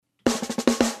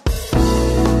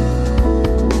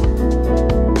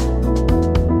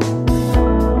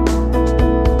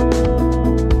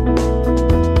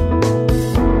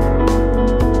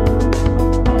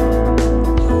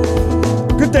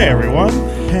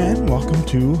and welcome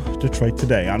to Detroit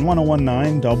Today on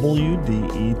 1019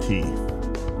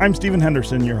 WDET. I'm Stephen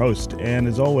Henderson, your host, and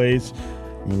as always,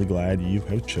 I'm really glad you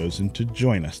have chosen to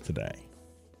join us today.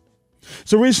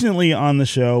 So recently on the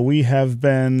show, we have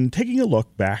been taking a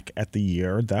look back at the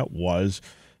year that was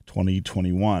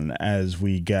 2021 as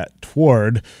we get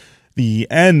toward the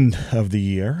end of the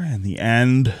year and the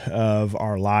end of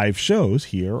our live shows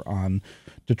here on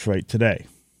Detroit Today.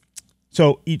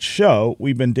 So each show,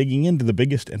 we've been digging into the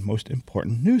biggest and most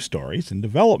important news stories and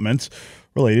developments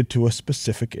related to a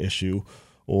specific issue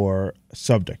or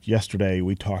subject. Yesterday,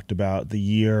 we talked about the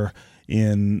year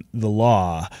in the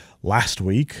law. Last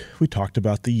week, we talked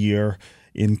about the year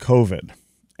in COVID.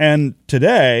 And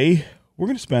today, we're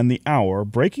going to spend the hour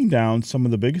breaking down some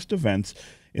of the biggest events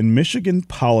in Michigan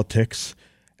politics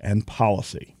and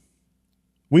policy.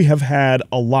 We have had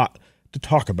a lot to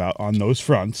talk about on those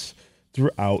fronts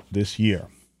throughout this year.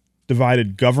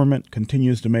 Divided government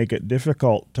continues to make it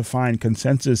difficult to find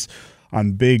consensus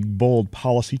on big, bold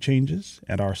policy changes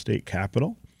at our state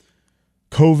capitol.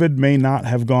 COVID may not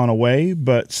have gone away,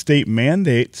 but state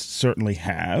mandates certainly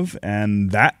have,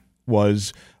 and that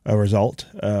was a result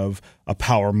of a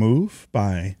power move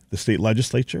by the state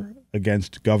legislature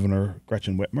against Governor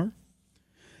Gretchen Whitmer.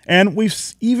 And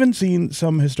we've even seen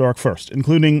some historic firsts,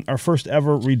 including our first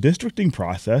ever redistricting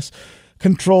process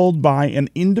controlled by an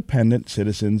independent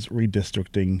citizens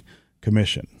redistricting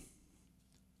commission.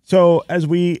 So as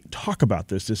we talk about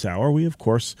this hour, we of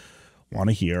course want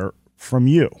to hear from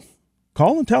you.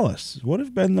 Call and tell us what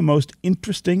have been the most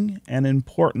interesting and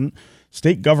important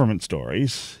state government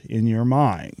stories in your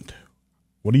mind.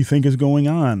 What do you think is going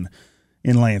on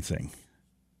in Lansing?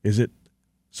 Is it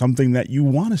something that you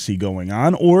want to see going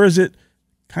on, or is it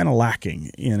kind of lacking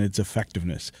in its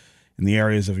effectiveness in the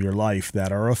areas of your life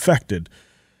that are affected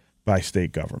by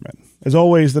state government? As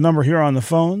always, the number here on the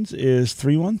phones is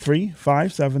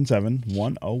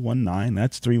 313-577-1019.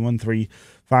 That's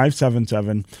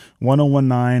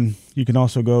 313-577-1019. You can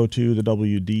also go to the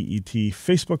WDET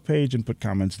Facebook page and put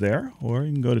comments there, or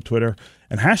you can go to Twitter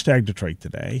and hashtag Detroit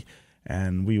Today,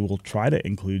 and we will try to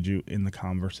include you in the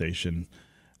conversation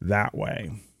that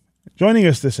way. Joining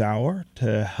us this hour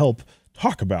to help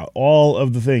talk about all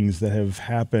of the things that have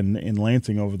happened in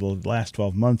Lansing over the last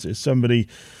 12 months is somebody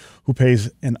who pays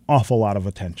an awful lot of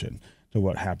attention to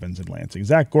what happens in Lansing.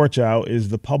 Zach Gorchow is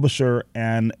the publisher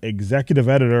and executive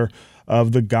editor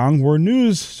of the Gongwer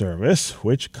news service,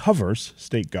 which covers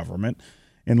state government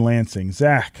in Lansing.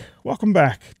 Zach, welcome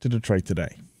back to Detroit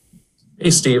Today.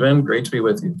 Hey, Stephen. Great to be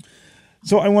with you.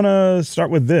 So I want to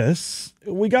start with this.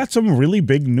 We got some really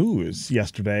big news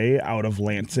yesterday out of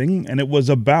Lansing, and it was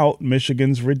about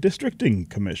Michigan's redistricting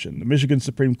commission. The Michigan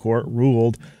Supreme Court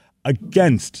ruled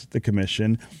against the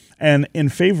commission and in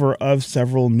favor of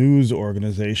several news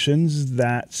organizations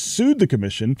that sued the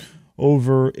commission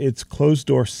over its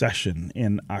closed-door session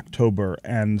in October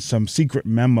and some secret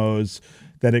memos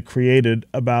that it created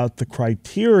about the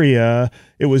criteria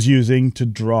it was using to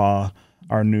draw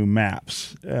our new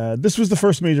maps. This was the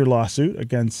first major lawsuit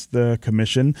against the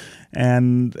commission,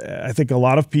 and I think a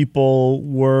lot of people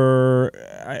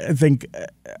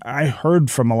I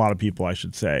heard from a lot of people, I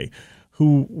should say,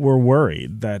 who were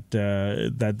worried that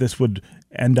this would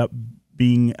end up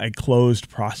being a closed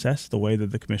process the way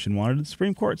that the commission wanted. The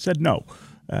Supreme Court said no.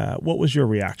 What was your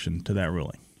reaction to that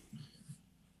ruling?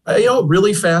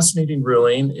 Really fascinating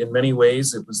ruling. In many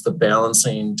ways, it was the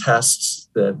balancing tests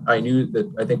that I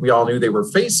think we all knew they were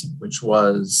facing, which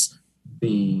was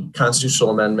the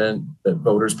constitutional amendment that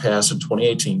voters passed in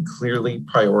 2018 clearly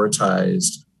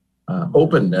prioritized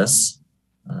openness,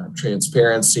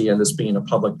 transparency, and this being a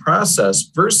public process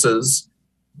versus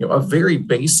a very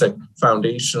basic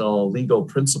foundational legal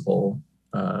principle,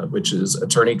 which is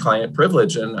attorney-client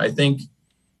privilege. And I think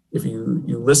if you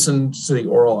listened to the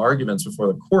oral arguments before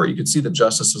the court, you could see the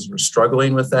justices were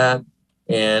struggling with that.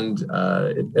 And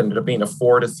it ended up being a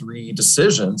 4-3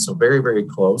 decision, so very, very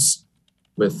close,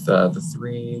 with the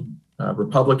 3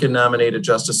 Republican-nominated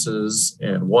justices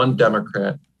and 1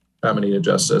 Democrat-nominated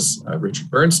justice, Richard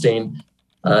Bernstein,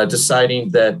 deciding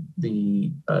that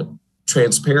the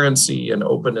transparency and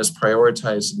openness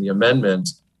prioritized in the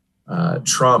amendment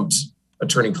trumped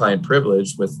attorney-client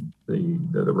privilege, with the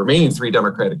remaining 3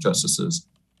 Democratic justices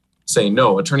saying,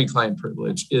 no, attorney-client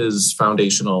privilege is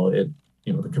foundational.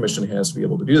 The commission has to be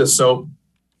able to do this. So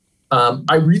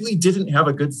I really didn't have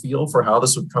a good feel for how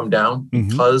this would come down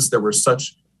because there were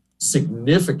such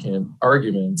significant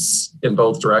arguments in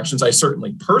both directions. I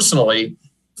certainly personally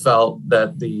felt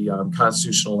that the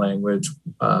constitutional language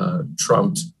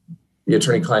trumped the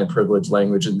attorney-client privilege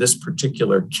language in this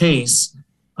particular case.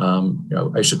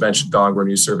 I should mention Gongwer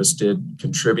News Service did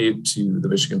contribute to the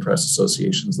Michigan Press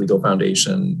Association's legal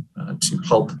foundation to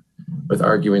help with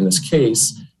arguing this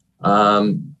case.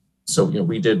 So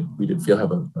we did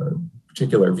have a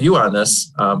particular view on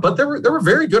this, but there were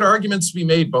very good arguments to be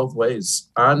made both ways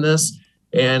on this,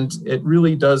 and it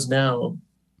really does now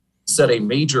set a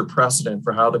major precedent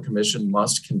for how the commission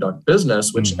must conduct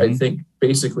business, which I think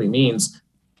basically means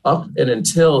up and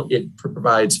until it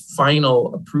provides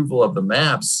final approval of the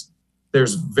maps,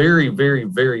 there's very, very,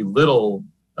 very little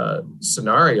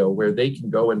scenario where they can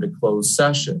go into closed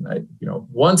session.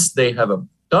 Once they have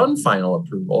done final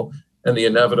approval and the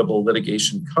inevitable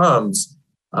litigation comes,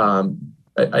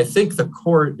 I think the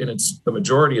court, in the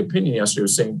majority opinion yesterday,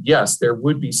 was saying, yes, there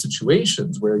would be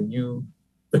situations where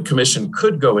the commission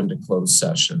could go into closed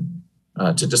session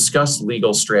to discuss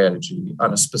legal strategy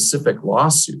on a specific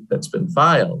lawsuit that's been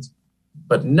filed,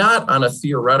 but not on a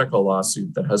theoretical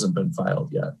lawsuit that hasn't been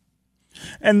filed yet.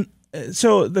 And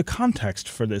so the context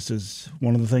for this is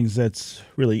one of the things that's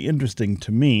really interesting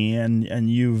to me, and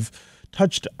you've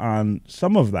touched on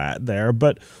some of that there,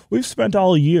 but we've spent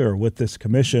all year with this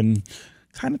commission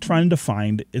kind of trying to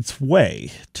find its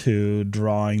way to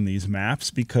drawing these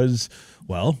maps because,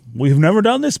 well, we've never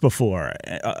done this before.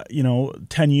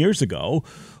 10 years ago,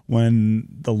 when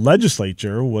the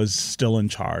legislature was still in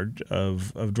charge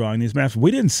of drawing these maps,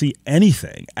 we didn't see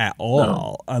anything at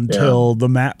all until the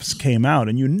maps came out,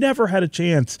 and you never had a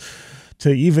chance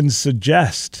to even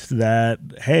suggest that,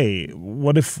 hey,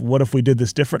 what if we did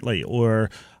this differently, or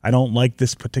I don't like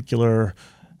this particular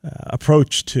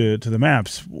approach to the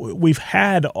maps. We've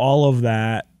had all of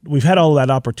that. We've had all of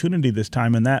that opportunity this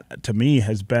time, and that to me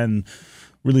has been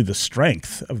really the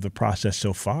strength of the process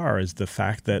so far, is the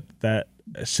fact that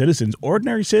citizens,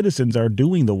 ordinary citizens, are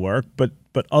doing the work, but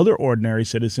other ordinary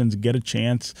citizens get a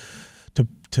chance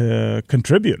to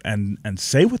contribute and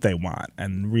say what they want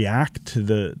and react to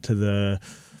the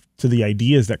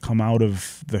ideas that come out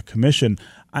of the commission.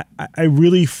 I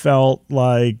really felt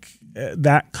like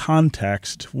that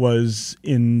context was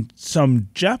in some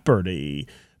jeopardy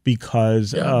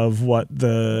because of what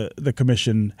the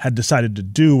commission had decided to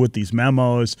do with these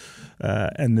memos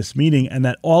and this meeting, and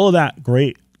that all of that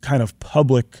great kind of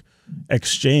public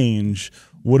exchange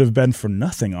would have been for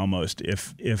nothing almost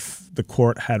if the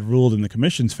court had ruled in the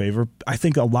commission's favor. I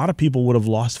think a lot of people would have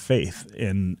lost faith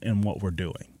in what we're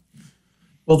doing.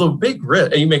 Well, the big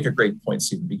risk, and you make a great point,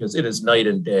 Stephen, because it is night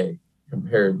and day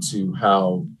compared to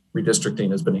how redistricting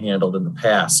has been handled in the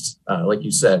past. Like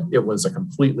you said, it was a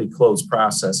completely closed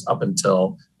process up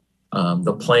until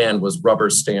the plan was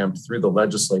rubber stamped through the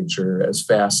legislature as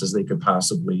fast as they could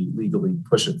possibly legally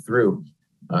push it through,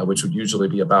 which would usually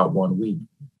be about 1 week.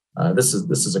 This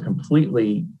is a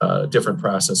completely different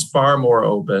process, far more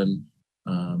open,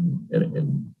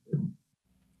 and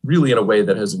really in a way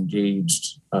that has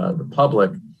engaged the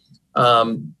public.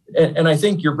 And I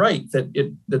think you're right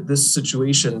that this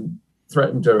situation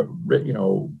threatened to,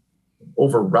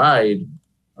 override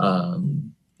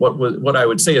what I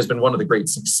would say has been one of the great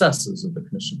successes of the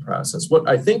commission process. What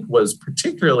I think was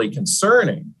particularly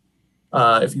concerning,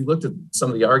 if you looked at some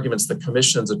of the arguments the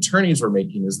commission's attorneys were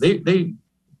making, is the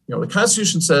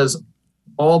Constitution says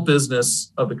all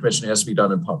business of the commission has to be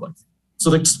done in public. So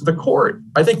the court,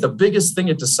 I think the biggest thing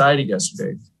it decided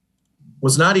yesterday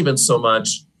was not even so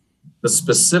much the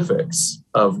specifics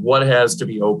of what has to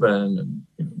be open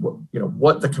and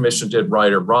what the commission did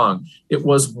right or wrong. It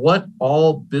was what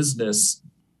all business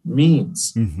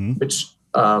means, which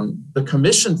the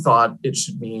commission thought it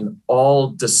should mean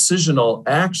all decisional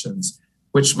actions,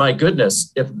 which, my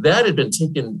goodness, if that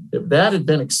had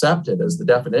been accepted as the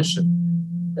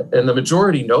definition, and the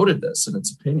majority noted this in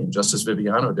its opinion, Justice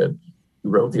Viviano did, who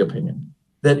wrote the opinion,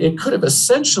 that it could have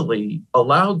essentially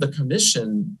allowed the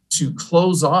commission to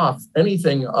close off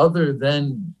anything other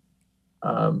than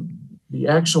the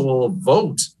actual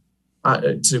vote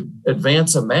to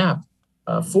advance a map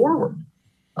forward.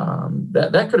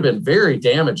 That could have been very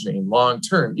damaging long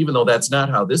term, even though that's not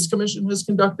how this commission has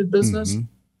conducted business.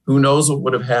 Who knows what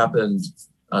would have happened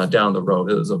down the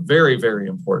road. It was a very, very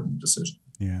important decision.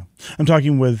 Yeah. I'm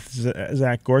talking with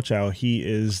Zach Gorchow. He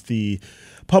is the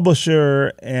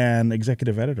publisher and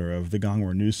executive editor of the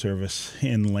Gongwer News Service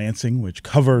in Lansing, which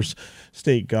covers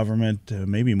state government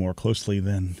maybe more closely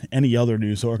than any other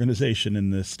news organization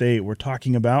in the state. We're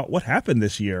talking about what happened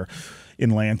this year in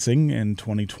Lansing in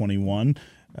 2021,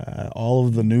 all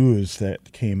of the news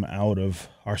that came out of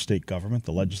our state government,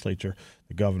 the legislature,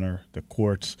 the governor, the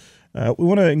courts. We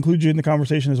want to include you in the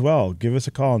conversation as well. Give us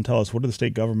a call and tell us, what are the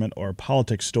state government or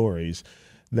politics stories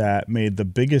that made the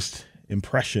biggest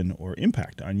impression or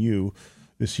impact on you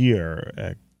this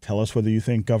year? Tell us whether you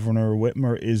think Governor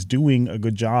Whitmer is doing a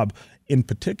good job. In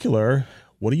particular,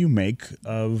 what do you make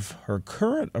of her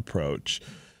current approach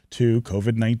to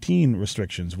COVID-19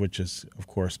 restrictions, which has, of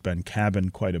course, been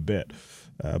cabined quite a bit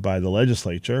by the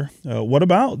legislature? What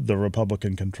about the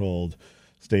Republican-controlled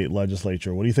state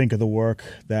legislature? What do you think of the work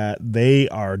that they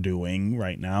are doing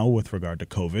right now with regard to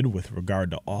COVID, with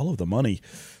regard to all of the money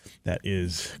that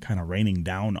is kind of raining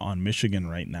down on Michigan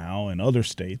right now and other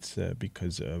states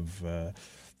because of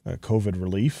COVID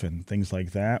relief and things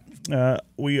like that?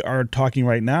 We are talking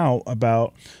right now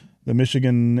about the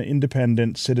Michigan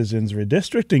Independent Citizens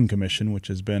Redistricting Commission, which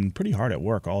has been pretty hard at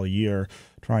work all year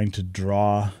trying to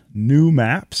draw new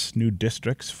maps, new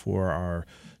districts for our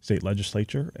state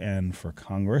legislature and for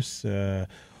Congress. And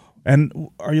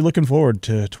are you looking forward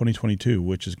to 2022,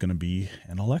 which is going to be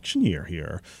an election year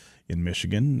here in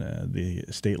Michigan? The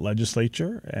state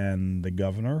legislature and the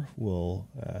governor will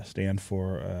stand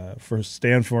for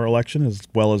election, as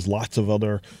well as lots of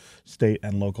other state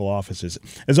and local offices.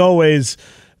 As always,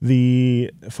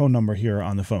 the phone number here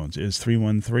on the phones is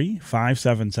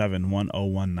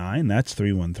 313-577-1019. That's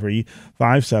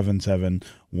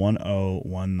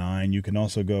 313-577-1019. You can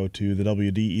also go to the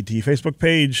WDET Facebook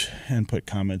page and put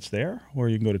comments there, or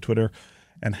you can go to Twitter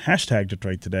and hashtag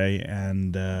Detroit Today,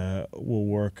 and we'll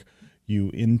work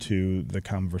you into the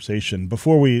conversation.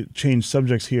 Before we change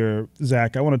subjects here,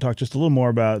 Zach, I want to talk just a little more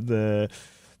about the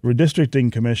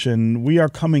Redistricting Commission. We are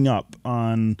coming up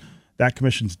on that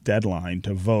commission's deadline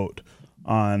to vote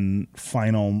on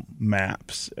final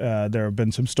maps. There have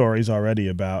been some stories already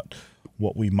about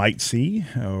what we might see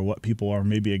or what people are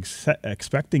maybe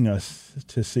expecting us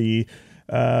to see.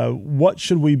 What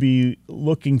should we be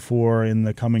looking for in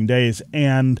the coming days?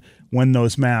 And when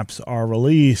those maps are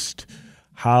released,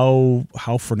 how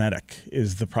frenetic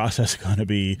is the process going to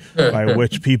be by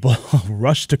which people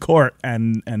rush to court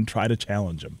and try to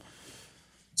challenge them?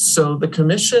 So the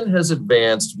commission has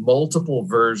advanced multiple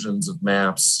versions of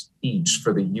maps each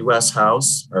for the U.S.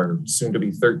 House, or soon to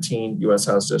be 13 U.S.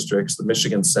 House districts, the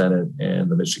Michigan Senate, and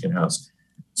the Michigan House.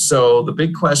 So the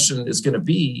big question is going to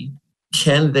be,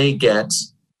 can they get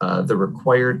the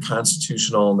required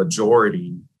constitutional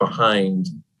majority behind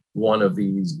one of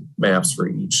these maps for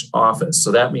each office?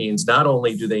 So that means not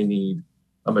only do they need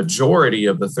a majority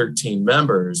of the 13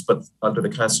 members, but under the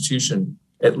Constitution,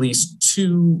 at least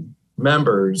 2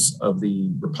 members of the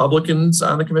Republicans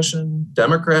on the commission,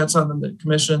 Democrats on the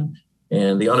commission,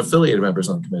 and the unaffiliated members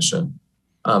on the commission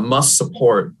must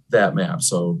support that map.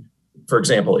 So, for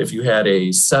example, if you had a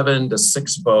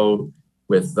 7-6 vote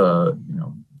with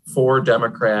 4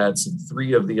 Democrats and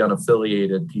 3 of the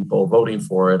unaffiliated people voting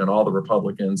for it, and all the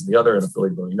Republicans and the other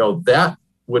unaffiliated voting, that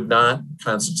would not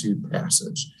constitute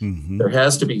passage. Mm-hmm. There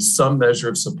has to be some measure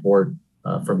of support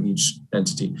from each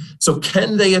entity. So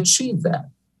can they achieve that?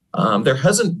 There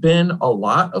hasn't been a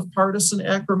lot of partisan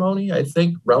acrimony, I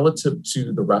think, relative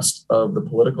to the rest of the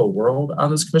political world on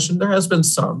this commission. There has been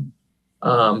some,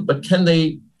 but can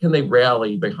they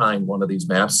rally behind one of these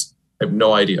maps? I have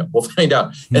no idea. We'll find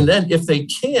out. And then if they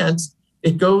can't,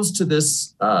 it goes to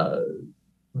this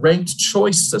ranked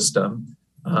choice system,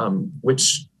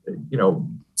 which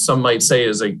some might say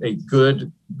is a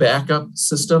good backup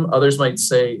system. Others might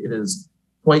say it is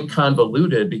quite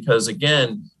convoluted because,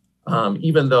 again,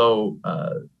 even though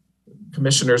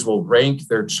commissioners will rank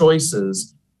their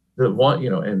choices, the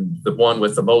one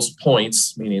with the most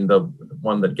points, meaning the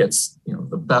one that gets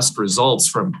the best results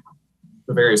from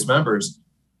the various members,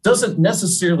 doesn't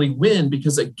necessarily win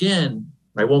because, again,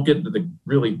 I won't get into the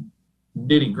really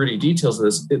nitty-gritty details of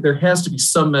this. There has to be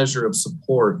some measure of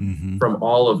support from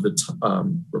all of the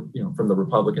from the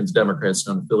Republicans, Democrats,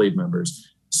 and unaffiliated members.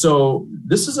 So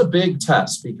this is a big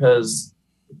test because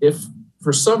if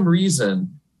for some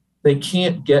reason they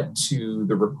can't get to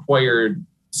the required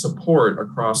support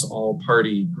across all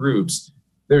party groups,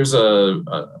 there's a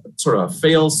sort of a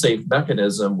fail-safe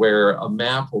mechanism where a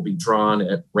map will be drawn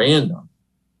at random.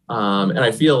 And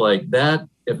I feel like that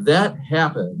if that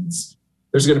happens,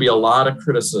 there's going to be a lot of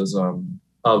criticism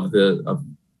of the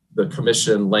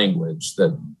commission language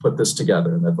that put this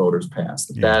together and that voters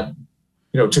passed. That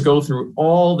to go through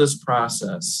all this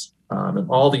process and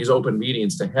all these open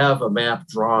meetings to have a map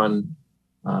drawn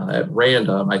at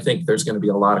random, I think there's going to be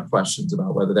a lot of questions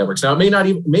about whether that works. Now,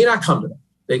 it may not come to that.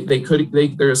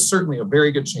 There is certainly a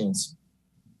very good chance,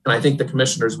 and I think the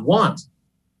commissioners want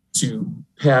to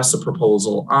pass a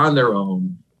proposal on their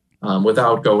own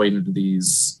without going into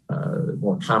these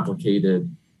more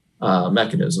complicated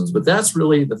mechanisms. But that's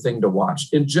really the thing to watch.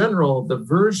 In general, the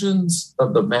versions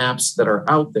of the maps that are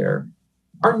out there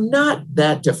are not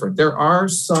that different. There are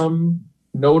some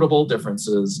notable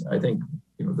differences. I think,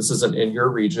 this isn't in your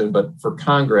region, but for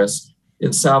Congress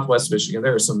in Southwest Michigan,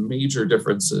 there are some major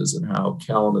differences in how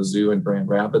Kalamazoo and Grand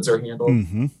Rapids are handled.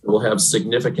 Mm-hmm. It will have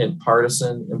significant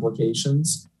partisan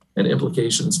implications and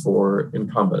implications for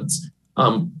incumbents.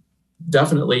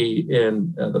 Definitely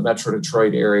in the Metro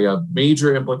Detroit area,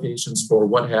 major implications for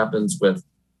what happens with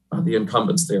the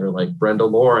incumbents there, like Brenda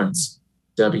Lawrence,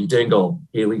 Debbie Dingell,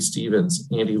 Haley Stevens,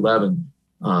 Andy Levin.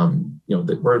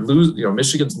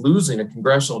 Michigan's losing a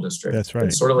congressional district. That's right.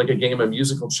 It's sort of like a game of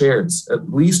musical chairs.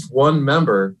 At least one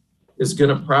member is going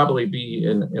to probably be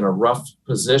in a rough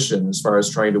position as far as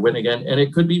trying to win again. And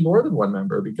it could be more than one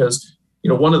member because,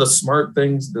 one of the smart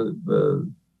things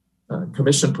the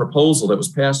commission proposal that was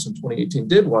passed in 2018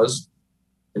 did was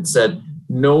it said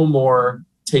no more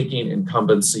taking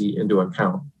incumbency into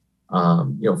account.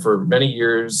 For many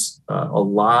years, a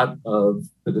lot of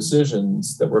the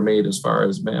decisions that were made as far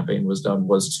as mapping was done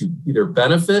was to either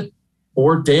benefit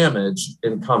or damage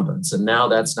incumbents. And now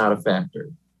that's not a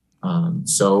factor.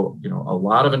 So a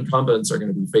lot of incumbents are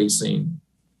going to be facing,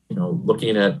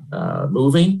 looking at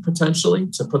moving potentially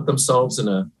to put themselves in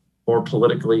a more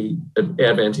politically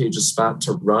advantageous spot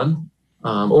to run.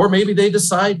 Or maybe they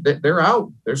decide that they're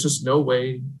out. There's just no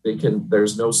way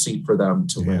there's no seat for them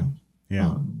to win.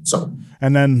 Yeah.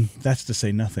 And then that's to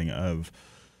say nothing of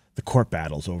the court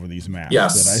battles over these maps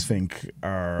that I think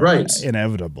are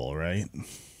inevitable, right?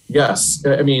 Yes.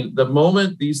 I mean, the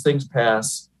moment these things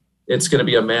pass, it's going to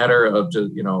be a matter of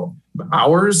just,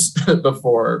 hours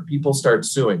before people start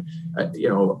suing.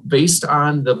 Based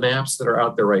on the maps that are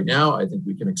out there right now, I think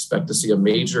we can expect to see a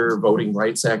major Voting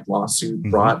Rights Act lawsuit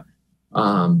brought.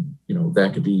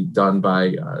 That could be done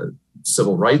by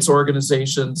civil rights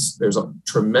organizations. There's a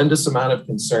tremendous amount of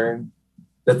concern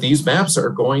that these maps are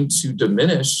going to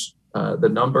diminish the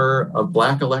number of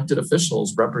Black elected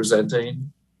officials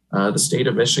representing the state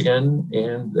of Michigan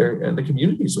and the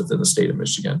communities within the state of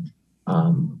Michigan.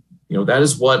 That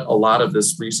is what a lot of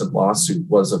this recent lawsuit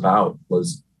was about,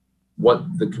 was what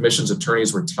the commission's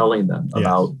attorneys were telling them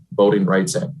about Voting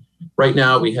Rights Act. Right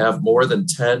now, we have more than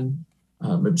 10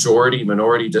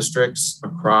 minority districts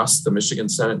across the Michigan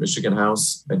Senate, Michigan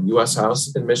House, and U.S.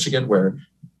 House in Michigan, where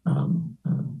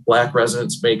Black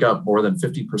residents make up more than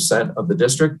 50% of the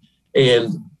district.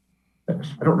 And I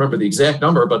don't remember the exact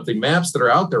number, but the maps that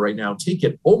are out there right now take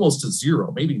it almost to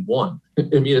zero, maybe one. I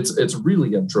mean, it's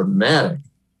really a dramatic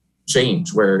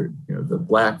change where the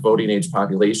Black voting age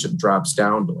population drops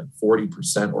down to like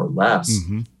 40% or less.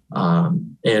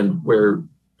 And where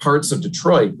parts of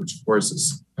Detroit, which of course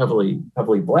is heavily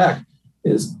Black,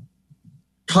 is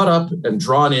cut up and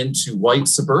drawn into white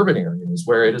suburban areas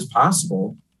where it is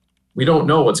possible. We don't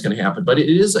know what's going to happen, but it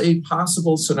is a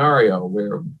possible scenario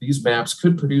where these maps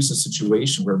could produce a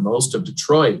situation where most of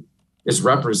Detroit is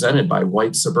represented by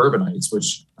white suburbanites,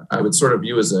 which I would sort of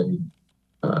view as a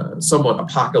somewhat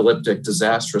apocalyptic,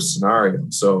 disastrous scenario.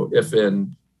 So if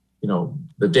in,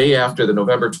 the day after the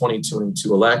November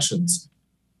 2022 elections,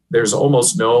 there's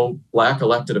almost no Black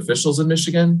elected officials in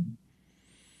Michigan,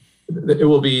 it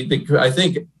will be,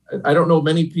 I don't know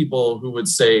many people who would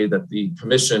say that the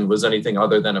commission was anything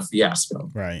other than a fiasco.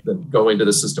 Right. That going to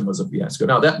the system was a fiasco.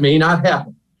 Now, that may not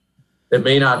happen. It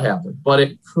may not happen, but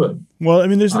it could. Well, I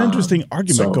mean, there's an interesting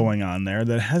argument going on there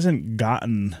that hasn't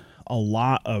gotten a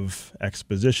lot of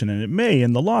exposition, and it may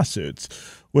in the lawsuits,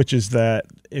 which is that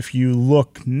if you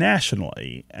look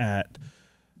nationally at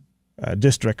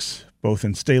districts, both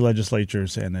in state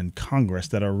legislatures and in Congress,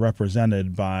 that are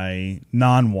represented by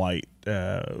non-white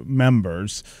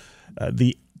members,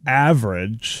 the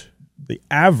average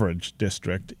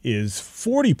district is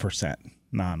 40%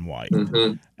 non-white.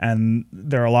 And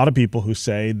there are a lot of people who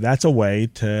say that's a way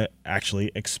to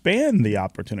actually expand the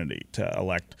opportunity to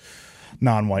elect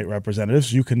non-white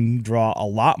representatives. You can draw a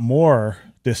lot more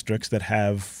districts that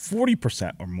have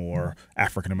 40% or more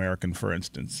African-American, for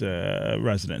instance,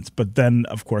 residents. But then,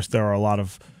 of course, there are a lot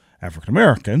of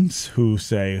African-Americans who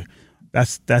say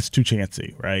that's too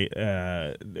chancy, right?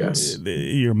 Yes.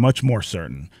 You're much more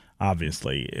certain,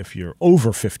 obviously, if you're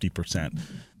over 50%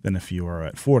 than if you are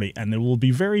at 40. And it will be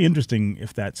very interesting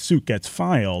if that suit gets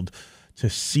filed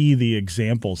to see the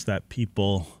examples that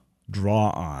people draw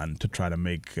on to try to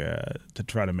make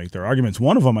their arguments.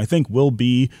 One of them, I think, will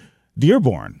be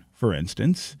Dearborn, for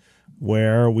instance,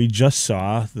 where we just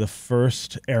saw the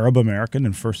first Arab American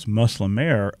and first Muslim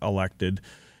mayor elected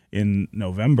in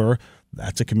November.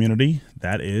 That's a community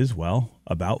that is,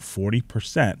 about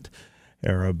 40%.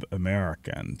 Arab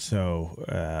American. So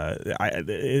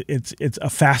it's a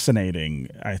fascinating,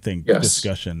 I think, Yes.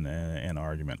 discussion and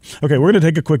argument. Okay, we're going to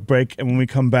take a quick break, and when we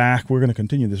come back, we're going to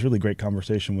continue this really great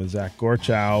conversation with Zach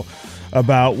Gorchow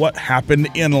about what happened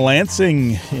in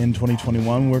Lansing in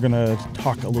 2021. We're going to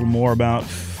talk a little more about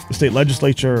the state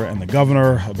legislature and the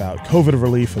governor, about COVID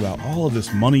relief, about all of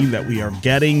this money that we are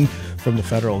getting from the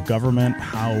federal government,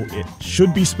 how it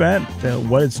should be spent,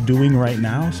 what it's doing right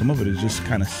now. Some of it is just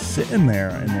kind of sitting there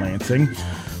in Lansing.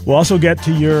 We'll also get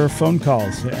to your phone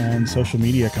calls and social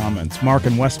media comments. Mark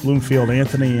in West Bloomfield,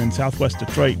 Anthony in Southwest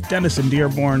Detroit, Dennis in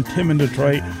Dearborn, Tim in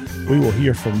Detroit. We will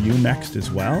hear from you next as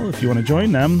well. If you want to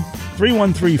join them,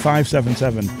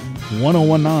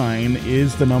 313-577-1019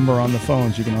 is the number on the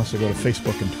phones. You can also go to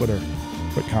Facebook and Twitter,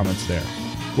 put comments there.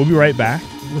 We'll be right back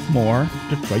with more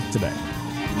Detroit Today.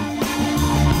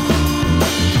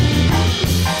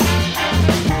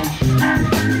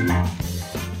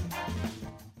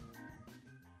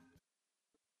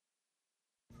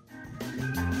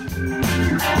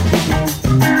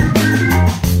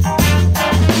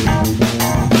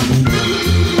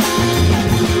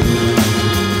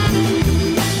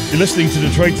 You're listening to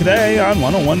Detroit Today on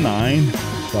 1019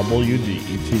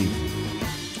 WDET.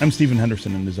 I'm Stephen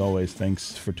Henderson, and as always,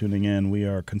 thanks for tuning in. We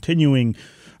are continuing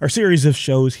our series of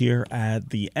shows here at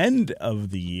the end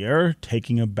of the year,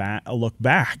 taking a look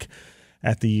back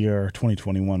at the year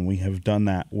 2021. We have done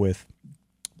that with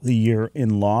the year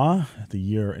in law, the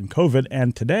year in COVID,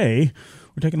 and today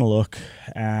we're taking a look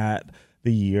at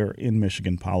the year in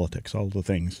Michigan politics, all the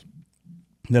things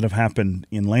that have happened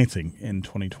in Lansing in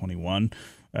 2021.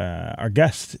 Our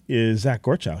guest is Zach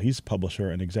Gorchow. He's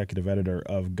publisher and executive editor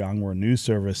of Gongwer News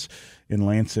Service in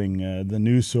Lansing, the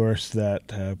news source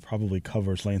that probably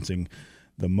covers Lansing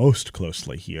the most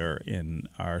closely here in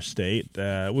our state.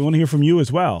 We want to hear from you as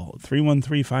well.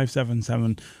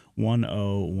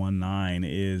 313-577-1019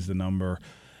 is the number,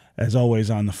 as always,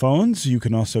 on the phones. You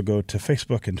can also go to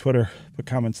Facebook and Twitter, put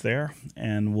comments there,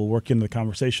 and we'll work into the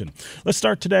conversation. Let's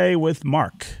start today with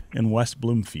Mark in West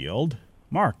Bloomfield.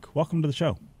 Mark, welcome to the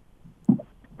show.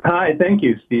 Hi, thank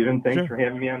you, Stephen. Thanks Sure. for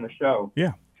having me on the show.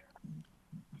 Yeah.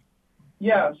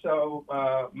 Yeah, so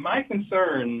my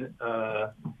concern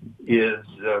is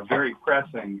very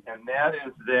pressing, and that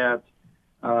is that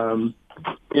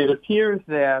it appears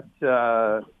that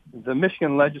the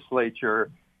Michigan legislature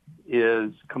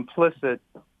is complicit,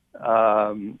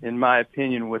 in my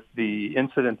opinion, with the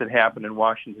incident that happened in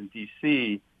Washington,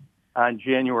 D.C. on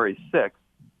January 6th.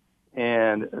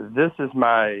 And this is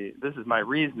my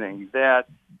reasoning, that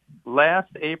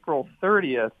last April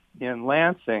 30th in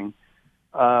Lansing,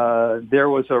 there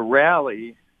was a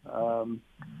rally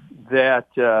that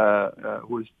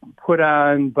was put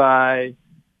on by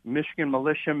Michigan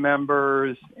militia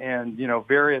members and,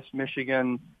 various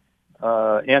Michigan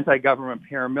anti-government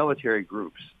paramilitary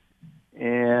groups.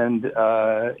 And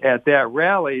at that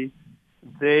rally,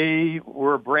 they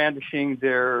were brandishing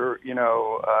their,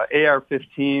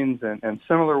 AR-15s and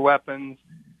similar weapons.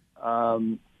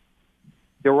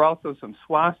 There were also some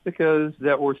swastikas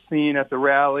that were seen at the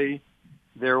rally.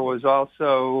 There was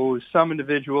also some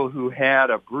individual who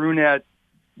had a brunette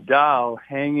doll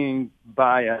hanging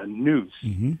by a noose,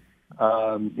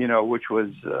 which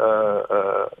was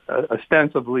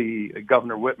ostensibly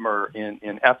Governor Whitmer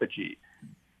in effigy.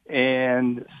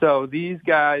 And so these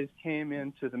guys came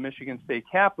into the Michigan State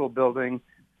Capitol building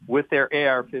with their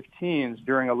AR-15s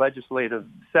during a legislative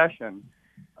session,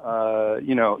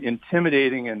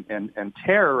 intimidating and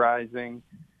terrorizing,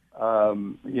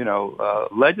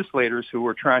 legislators who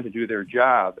were trying to do their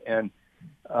job. And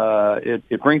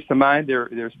it brings to mind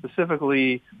there's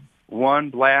specifically one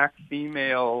black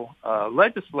female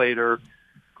legislator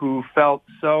who felt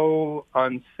so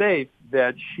unsafe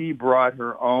that she brought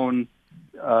her own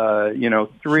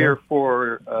three or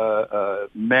four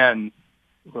men,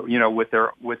 with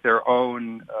their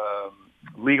own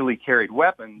legally carried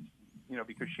weapons,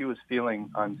 because she was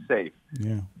feeling unsafe.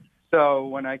 Yeah. So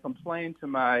when I complained to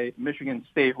my Michigan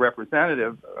State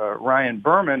representative, Ryan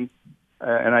Berman,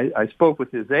 and I spoke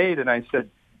with his aide, and I said,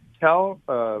 tell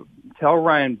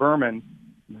Ryan Berman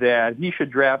that he should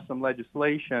draft some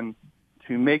legislation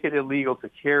to make it illegal to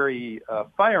carry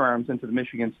firearms into the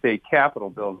Michigan State Capitol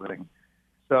building.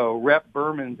 So Rep.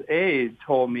 Berman's aide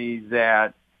told me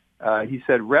that he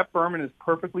said Rep. Berman is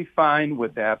perfectly fine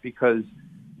with that because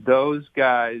those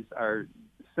guys are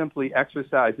simply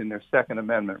exercising their Second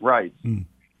Amendment rights.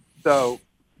 So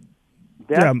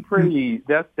that's pretty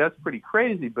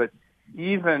crazy. But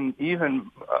even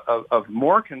of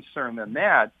more concern than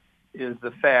that is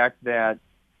the fact that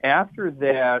after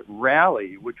that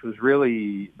rally, which was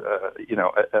really,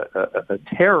 a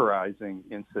terrorizing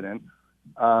incident,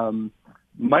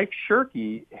 Mike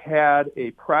Shirkey had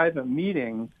a private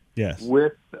meeting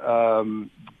with, some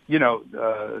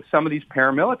of these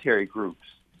paramilitary groups.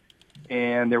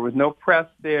 And there was no press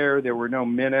there. There were no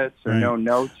minutes or no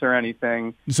notes or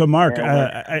anything. So, Mark,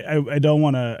 I don't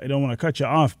want to cut you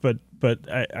off, but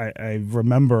I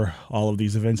remember all of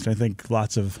these events, and I think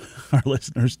lots of our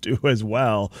listeners do as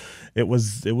well. It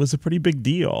was a pretty big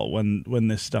deal when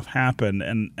this stuff happened,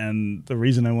 and the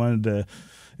reason I wanted to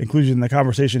include you in the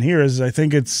conversation here is I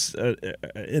think it's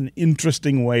an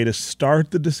interesting way to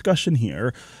start the discussion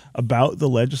here about the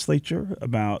legislature,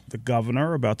 about the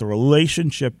governor, about the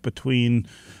relationship between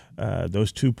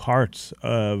those two parts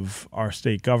of our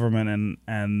state government,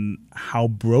 and how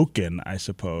broken, I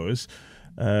suppose,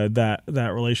 that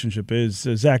relationship is.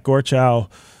 Zach Gorchow,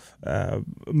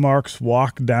 Mark's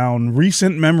walk down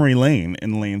recent memory lane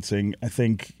in Lansing, I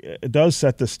think it does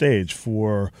set the stage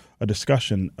for a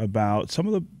discussion about some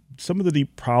of the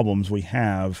deep problems we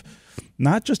have,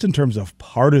 not just in terms of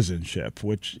partisanship,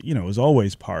 which is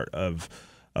always part of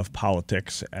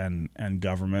politics and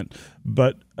government,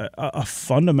 but a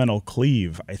fundamental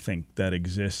cleave, I think, that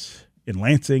exists in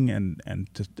Lansing and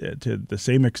to the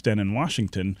same extent in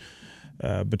Washington,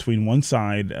 between one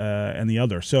side and the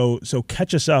other. So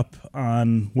catch us up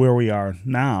on where we are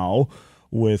now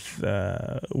with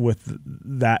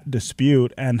that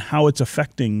dispute and how it's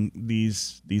affecting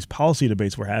these policy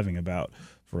debates we're having about,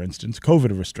 for instance,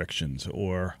 COVID restrictions,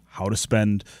 or how to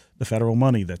spend the federal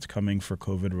money that's coming for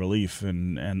COVID relief,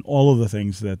 and all of the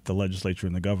things that the legislature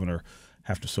and the governor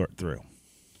have to sort through.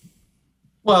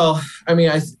 Well, I mean,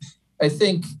 I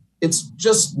think it's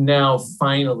just now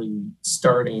finally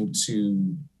starting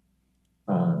to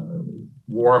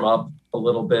warm up a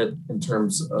little bit in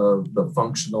terms of the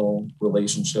functional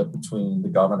relationship between the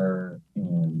governor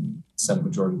and Senate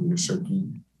Majority Leader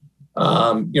Shirkey.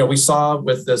 We saw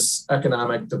with this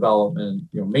economic development,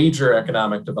 major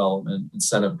economic development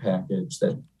incentive package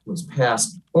that was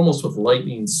passed almost with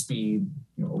lightning speed,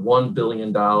 a $1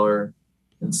 billion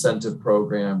incentive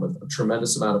program with a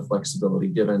tremendous amount of flexibility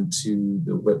given to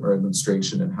the Whitmer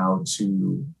administration and how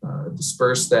to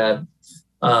disperse that.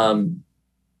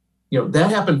 That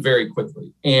happened very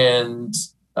quickly. And,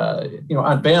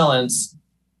 on balance,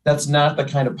 that's not the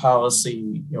kind of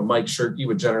policy, Mike Shirkey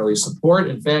would generally support.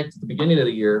 In fact, at the beginning of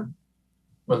the year,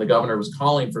 when the governor was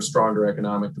calling for stronger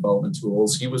economic development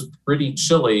tools, he was pretty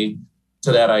chilly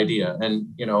to that idea.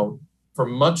 And, for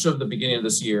much of the beginning of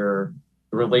this year,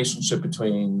 the relationship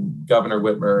between Governor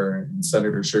Whitmer and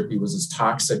Senator Shirkey was as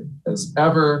toxic as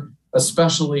ever,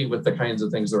 especially with the kinds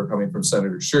of things that were coming from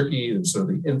Senator Shirkey. There's sort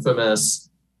of the infamous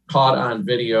caught on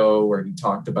video where he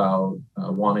talked about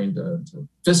wanting to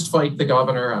fist fight the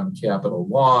governor on Capitol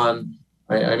lawn.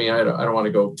 I don't want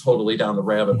to go totally down the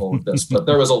rabbit hole with this, but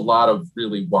there was a lot of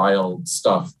really wild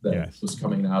stuff that was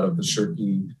coming out of the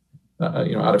Shirkey,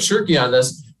 out of Shirkey on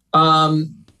this.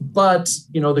 But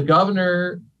the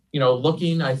governor,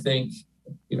 looking, I think,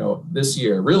 this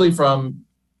year, really from,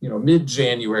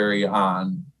 mid-January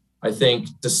on, I think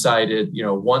decided,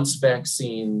 once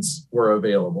vaccines were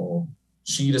available,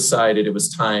 she decided it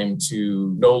was time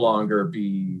to no longer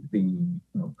be the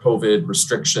COVID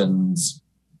restrictions,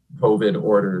 COVID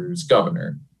orders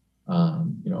governor.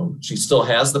 She still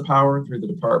has the power through the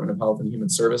Department of Health and Human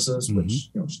Services,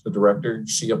 which the director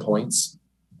she appoints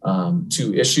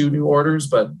to issue new orders,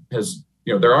 but has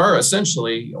there are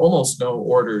essentially almost no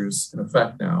orders in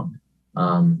effect now,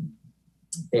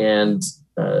 and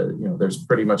there's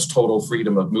pretty much total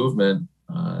freedom of movement.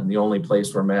 And the only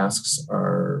place where masks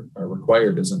are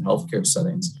required is in healthcare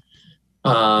settings.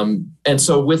 And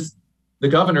so with the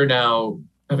governor now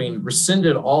having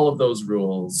rescinded all of those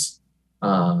rules,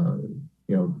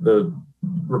 the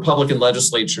Republican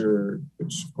legislature,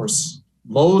 which of course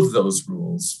loathed those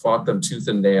rules, fought them tooth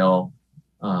and nail.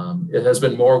 It has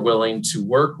been more willing to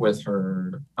work with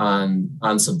her on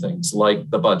some things like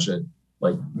the budget,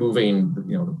 like moving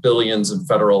the billions in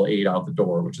federal aid out the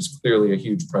door, which is clearly a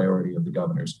huge priority of the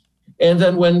governor's. And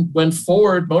then when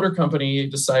Ford Motor Company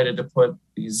decided to put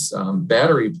these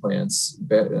battery plants,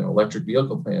 electric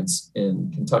vehicle plants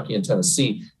in Kentucky and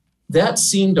Tennessee, that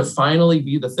seemed to finally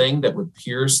be the thing that would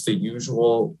pierce the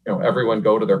usual, everyone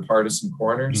go to their partisan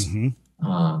corners. The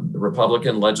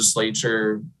Republican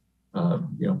legislature,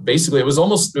 basically it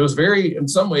was very, in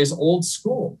some ways, old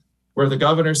school, where the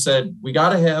governor said, we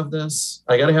got to have this.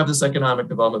 I got to have this economic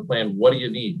development plan. What do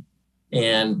you need?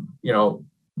 And,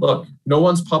 look, no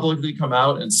one's publicly come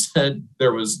out and said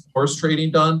there was horse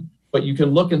trading done, but you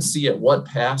can look and see at what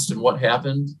passed and what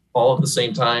happened all at the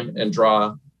same time and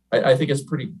draw I think it's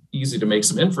pretty easy to make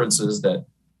some inferences that,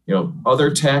 other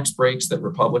tax breaks that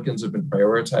Republicans have been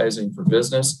prioritizing for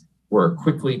business were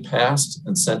quickly passed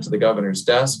and sent to the governor's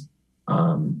desk.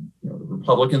 The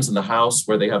Republicans in the House,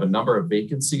 where they have a number of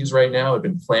vacancies right now, have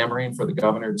been clamoring for the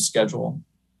governor to schedule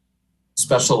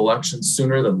special elections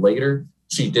sooner than later.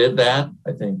 She did that,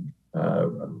 I think,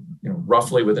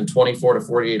 roughly within 24 to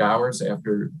 48 hours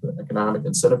after the economic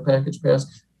incentive package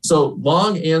passed. So,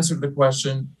 long answer to the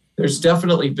question, there's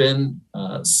definitely been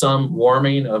some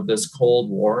warming of this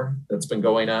Cold War that's been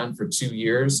going on for 2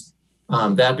 years.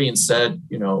 That being said,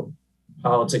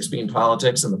 politics being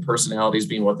politics and the personalities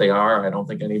being what they are, I don't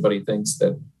think anybody thinks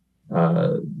that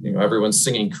everyone's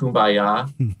singing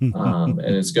Kumbaya,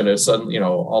 and it's going to suddenly,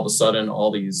 all of a sudden, all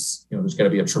these, there's going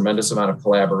to be a tremendous amount of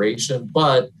collaboration.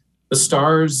 But the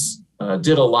stars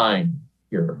did align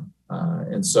here,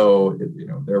 and so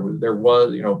there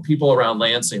was people around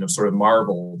Lansing have sort of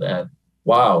marveled at,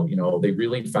 wow, they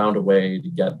really found a way to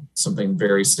get something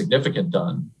very significant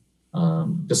done,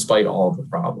 despite all of the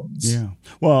problems. Yeah.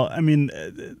 Well, I mean,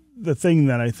 the thing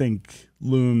that I think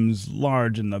looms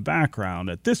large in the background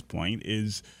at this point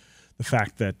is the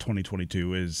fact that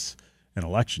 2022 is an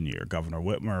election year. Governor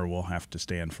Whitmer will have to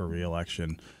stand for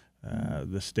re-election.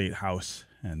 The state House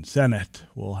and Senate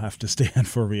will have to stand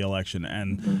for re-election.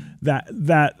 And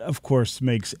that, of course,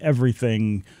 makes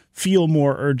everything feel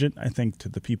more urgent, I think, to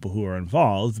the people who are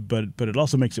involved, but it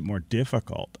also makes it more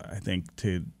difficult, I think,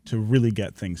 to really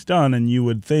get things done. And you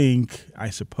would think, I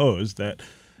suppose, that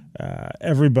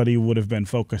everybody would have been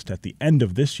focused at the end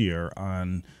of this year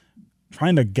on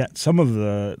trying to get some of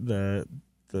the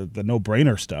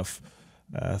no-brainer stuff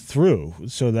through,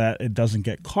 so that it doesn't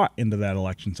get caught into that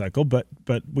election cycle. But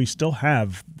we still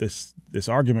have this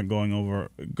argument going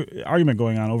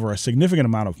on over a significant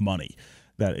amount of money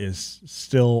that is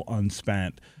still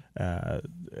unspent.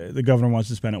 The governor wants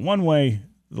to spend it one way.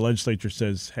 The legislature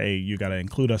says, "Hey, you got to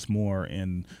include us more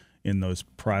in those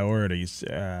priorities."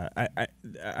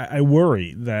 I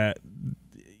worry that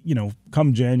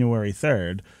come January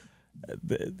 3rd,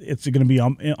 it's going to be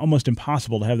almost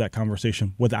impossible to have that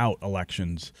conversation without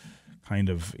elections kind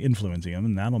of influencing them,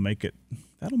 and that'll make it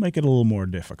a little more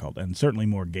difficult and certainly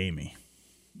more gamey.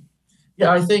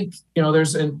 Yeah, I think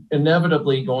there's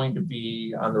inevitably going to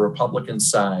be on the Republican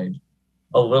side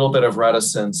a little bit of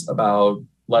reticence about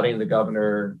letting the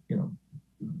governor,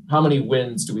 how many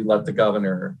wins do we let the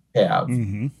governor have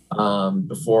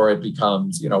before it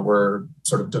becomes, we're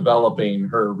sort of developing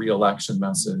her reelection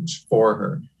message for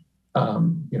her.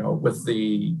 With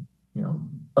the,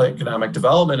 economic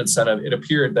development incentive, it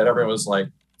appeared that everyone was like,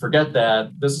 forget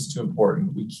that, this is too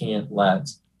important. We can't let,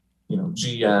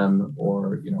 GM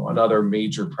or, another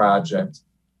major project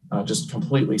just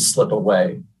completely slip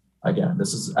away. Again,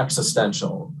 this is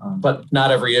existential, but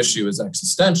not every issue is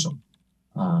existential.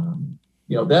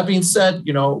 That being said,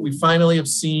 we finally have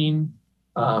seen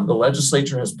the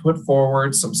legislature has put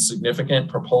forward some significant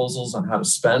proposals on how to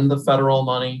spend the federal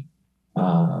money.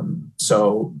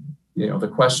 So,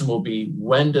 the question will be,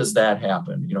 when does that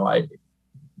happen?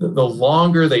 The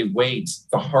longer they wait,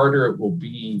 the harder it will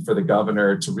be for the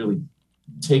governor to really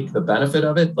take the benefit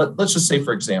of it. Let's just say,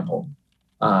 for example,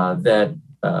 that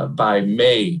by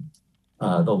May,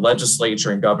 the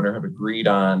legislature and governor have agreed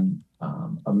on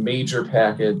a major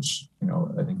package.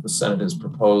 I think the Senate has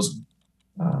proposed,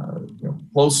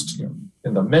 close to,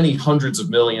 in the many hundreds of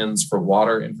millions for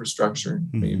water infrastructure,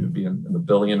 maybe it would be in the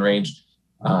billion range.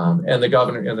 And the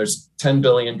governor, and there's $10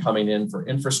 billion coming in for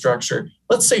infrastructure.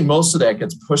 Let's say most of that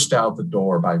gets pushed out the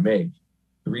door by May.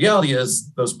 The reality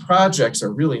is those projects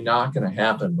are really not going to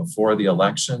happen before the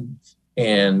election.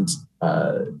 And,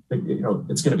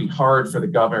 it's going to be hard for the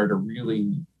governor to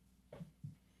really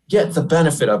get the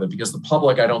benefit of it, because the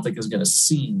public, I don't think, is going to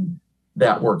see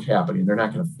that work happening. They're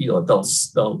not going to feel it. They'll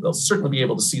certainly be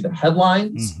able to see the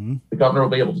headlines. The governor will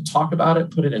be able to talk about it,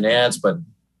 put it in ads, but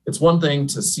it's one thing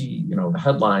to see, the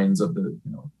headlines of the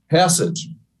passage,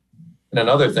 and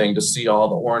another thing to see all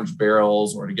the orange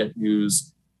barrels, or to get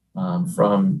news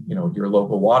from your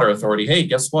local water authority. Hey,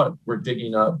 guess what? We're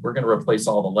digging up. We're going to replace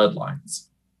all the lead lines.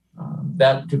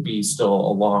 That could be still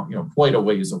a long, quite a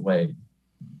ways away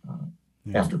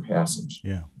after passage.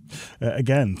 Yeah.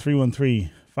 Again,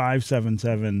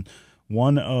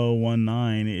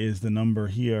 313-577-1019 is the number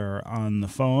here on the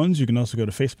phones. You can also go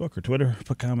to Facebook or Twitter,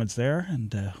 put comments there,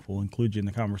 and we'll include you in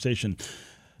the conversation.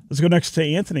 Let's go next to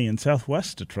Anthony in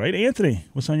Southwest Detroit. Anthony,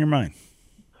 what's on your mind?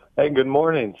 Hey, good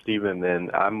morning, Stephen.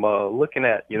 And I'm looking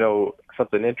at,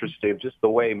 something interesting, just the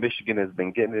way Michigan has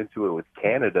been getting into it with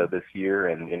Canada this year.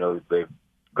 And, the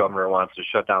governor wants to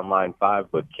shut down Line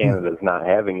 5, but Canada's not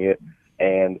having it.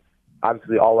 And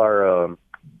obviously all our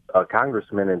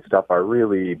congressmen and stuff are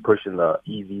really pushing the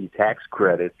EV tax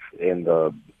credits in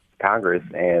the Congress,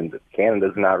 and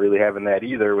Canada's not really having that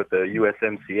either with the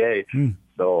USMCA.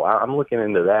 So I'm looking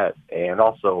into that. And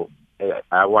also,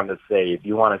 I wanted to say, if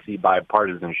you want to see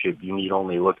bipartisanship, you need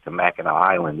only look to Mackinac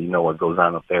Island. You know what goes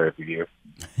on up there every year.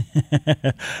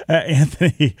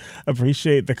 Anthony,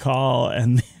 appreciate the call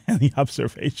and the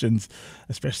observations,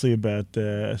 especially about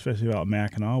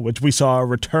Mackinac, which we saw a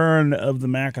return of the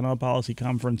Mackinac Policy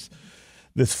Conference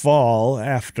this fall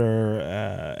after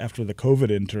the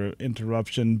COVID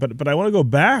interruption. But I want to go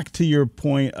back to your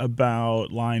point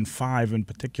about Line 5 in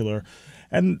particular,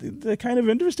 and the kind of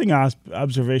interesting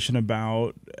observation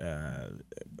about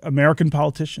American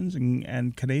politicians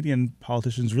and Canadian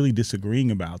politicians really disagreeing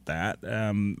about that.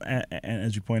 And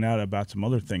as you point out about some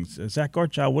other things. Zach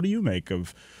Gorchow, what do you make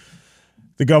of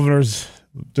the governor's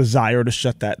desire to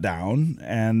shut that down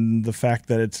and the fact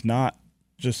that it's not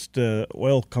just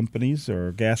oil companies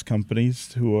or gas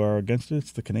companies who are against it,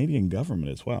 it's the Canadian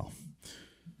government as well?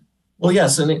 Well,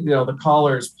 yes, and the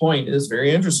caller's point is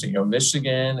very interesting.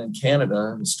 Michigan and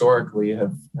Canada historically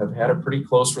have had a pretty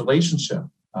close relationship.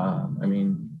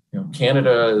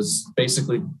 Canada is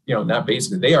basically, not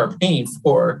basically, they are paying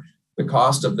for the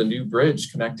cost of the new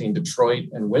bridge connecting Detroit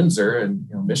and Windsor, and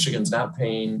Michigan's not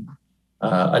paying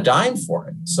a dime for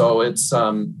it. So it's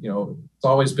it's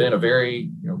always been a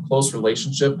very close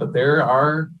relationship, but there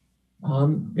are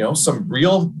some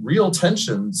real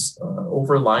tensions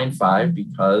over Line 5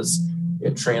 because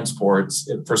it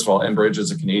transports. First of all, Enbridge is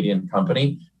a Canadian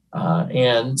company,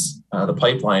 and the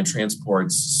pipeline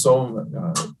transports so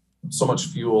much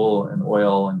fuel and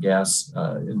oil and gas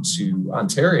into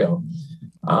Ontario.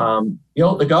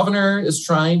 The governor is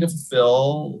trying to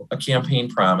fulfill a campaign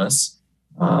promise.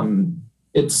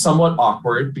 It's somewhat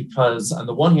awkward because on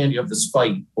the one hand, you have this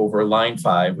fight over Line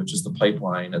 5, which is the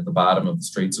pipeline at the bottom of the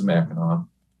Straits of Mackinac.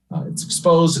 It's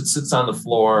exposed. It sits on the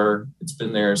floor. It's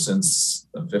been there since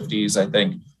the 50s, I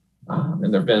think.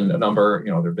 And there've been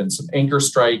there've been some anchor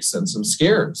strikes and some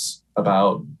scares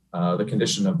about the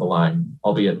condition of the line,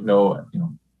 albeit no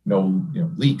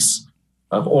leaks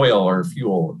of oil or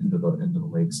fuel into the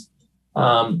lakes.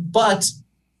 But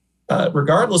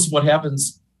regardless of what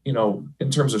happens,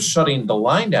 in terms of shutting the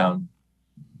line down,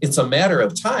 it's a matter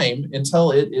of time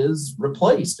until it is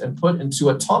replaced and put into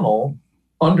a tunnel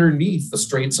underneath the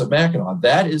Straits of Mackinac.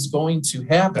 That is going to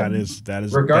happen. That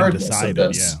is regardless been decided,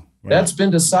 of this. Yeah, right. That's been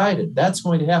decided. That's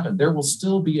going to happen. There will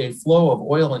still be a flow of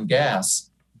oil and gas,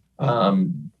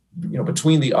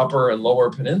 between the upper and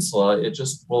lower peninsula. It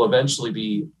just will eventually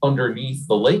be underneath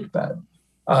the lake bed.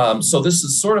 So this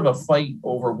is sort of a fight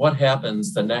over what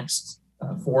happens the next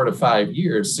 4 to 5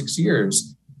 years, 6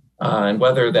 years, and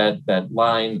whether that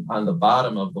line on the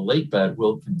bottom of the lake bed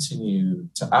will continue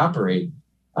to operate.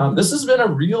 This has been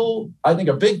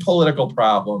a big political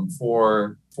problem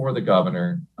for the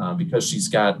governor because she's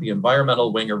got the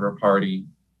environmental wing of her party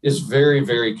is very,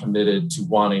 very committed to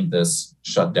wanting this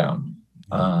shut down.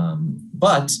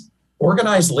 But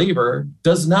organized labor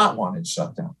does not want it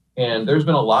shut down. And there's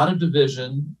been a lot of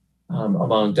division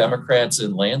among Democrats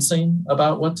in Lansing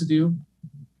about what to do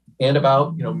and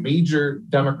about, major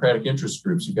Democratic interest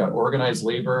groups. You've got organized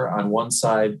labor on one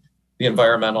side, the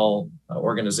environmental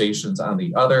organizations on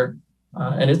the other.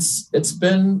 And it's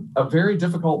been a very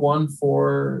difficult one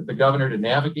for the governor to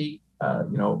navigate.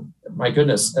 My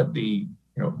goodness, at the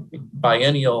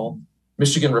biennial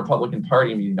Michigan Republican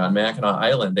Party meeting on Mackinac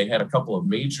Island, they had a couple of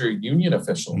major union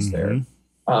officials there.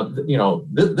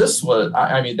 This was,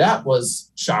 that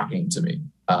was shocking to me.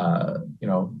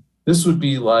 This would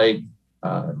be like,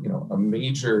 a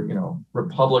major,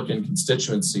 Republican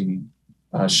constituency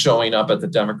showing up at the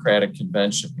Democratic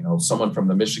convention, someone from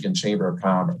the Michigan Chamber of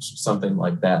Commerce or something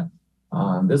like that.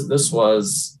 This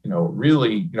was,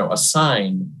 really, a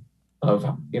sign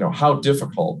of, how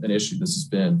difficult an issue this has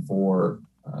been for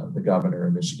the governor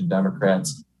and Michigan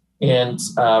Democrats. And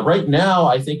right now,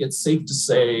 I think it's safe to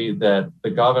say that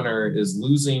the governor is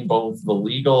losing both the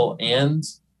legal and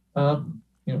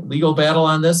legal battle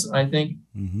on this. I think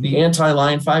the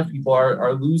anti-Line 5 people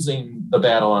are losing the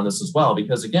battle on this as well,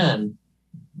 because again,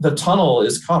 the tunnel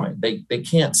is coming. They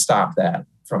can't stop that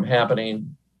from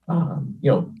happening.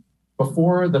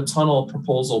 Before the tunnel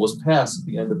proposal was passed at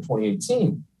the end of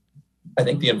 2018, I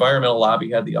think the environmental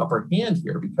lobby had the upper hand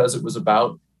here because it was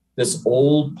about this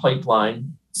old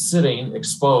pipeline sitting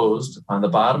exposed on the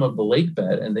bottom of the lake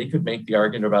bed, and they could make the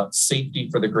argument about safety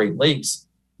for the Great Lakes.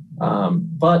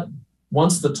 But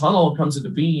once the tunnel comes into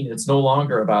being, it's no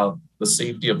longer about the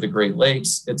safety of the Great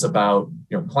Lakes. It's about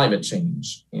climate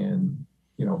change and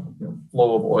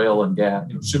flow of oil and gas.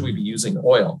 Should we be using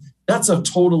oil? That's a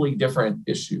totally different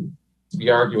issue to be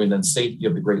arguing than safety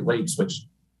of the Great Lakes, which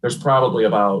there's probably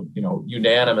about,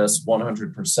 unanimous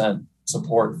 100%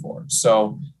 support for.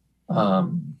 So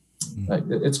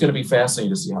it's going to be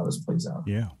fascinating to see how this plays out.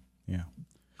 Yeah.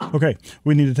 Okay,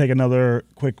 we need to take another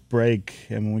quick break,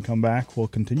 and when we come back, we'll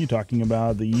continue talking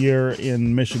about the year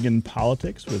in Michigan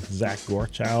politics with Zach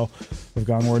Gorchow of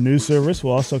Gongwer News Service.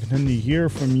 We'll also continue to hear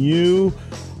from you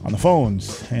on the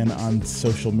phones and on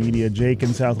social media. Jake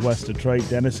in Southwest Detroit,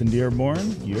 Dennis in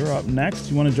Dearborn, you're up next.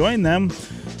 You want to join them?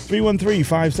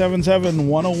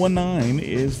 313-577-1019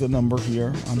 is the number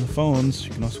here on the phones.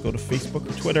 You can also go to Facebook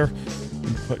or Twitter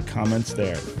and put comments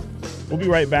there. We'll be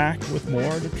right back with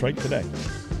more Detroit Today.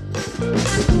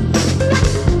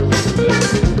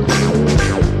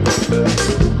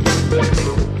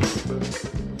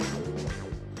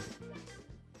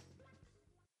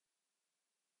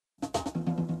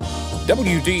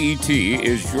 WDET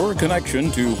is your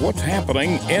connection to what's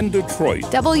happening in Detroit.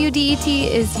 WDET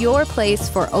is your place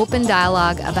for open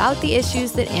dialogue about the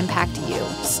issues that impact you.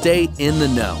 Stay in the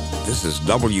know. This is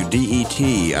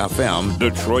WDET FM,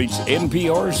 Detroit's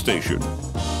NPR station.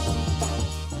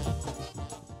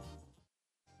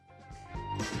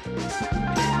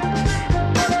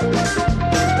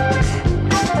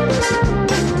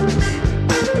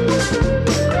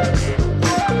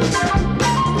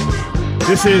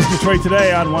 This is Detroit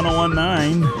Today on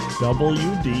 101.9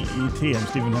 WDET. I'm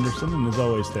Stephen Henderson, and as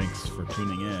always, thanks for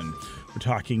tuning in. We're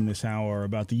talking this hour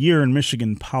about the year in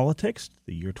Michigan politics,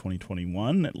 the year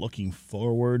 2021, and looking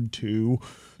forward to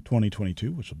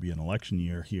 2022, which will be an election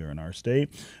year here in our state.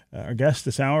 Our guest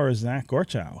this hour is Zach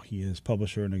Gorchow. He is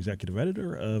publisher and executive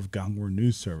editor of Gongwer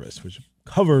News Service, which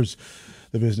covers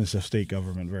the business of state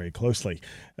government very closely.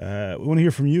 We want to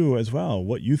hear from you as well,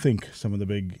 what you think some of the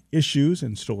big issues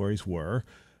and stories were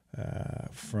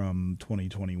from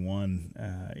 2021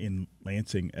 in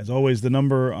Lansing. As always, the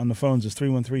number on the phones is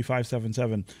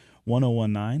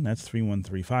 313-577-1019. That's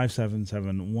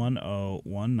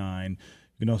 313-577-1019. You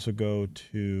can also go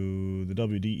to the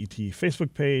WDET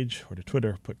Facebook page or to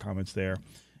Twitter, put comments there,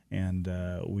 and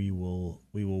we will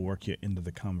work you into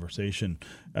the conversation.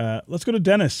 Let's go to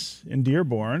Dennis in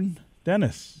Dearborn.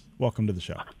 Dennis, welcome to the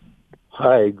show.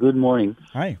 Hi, good morning.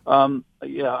 Hi. I'm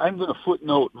going to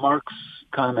footnote Mark's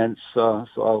comments, so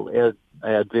I'll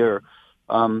add there.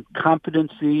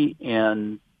 Competency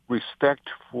and respect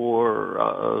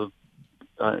for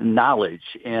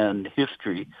knowledge and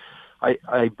history.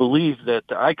 I believe that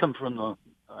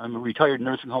I'm a retired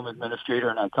nursing home administrator,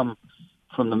 and I come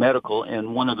from the medical,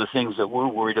 and one of the things that we're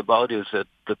worried about is that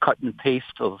the cut and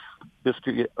paste of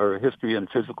history and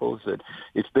physicals, that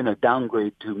it's been a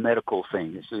downgrade to medical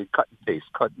things. It's a cut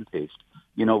and paste,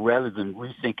 rather than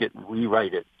rethink it and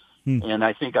rewrite it. And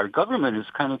I think our government is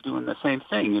kind of doing the same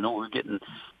thing. We're getting,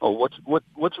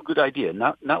 what's a good idea?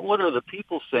 Not what are the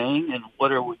people saying and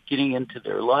what are we getting into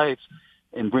their lives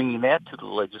and bringing that to the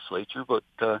legislature, but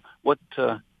what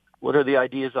are the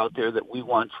ideas out there that we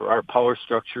want for our power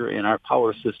structure and our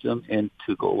power system, and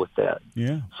to go with that.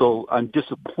 Yeah. So I'm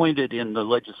disappointed in the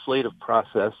legislative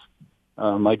process.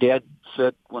 My dad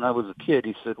said when I was a kid,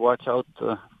 he said, watch out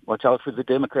for the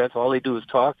Democrats. All they do is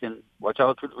talk, and watch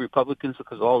out for the Republicans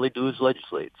because all they do is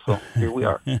legislate. So here we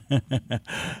are.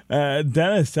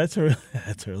 Dennis, that's a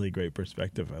really great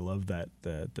perspective. I love that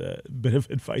bit of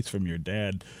advice from your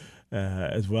dad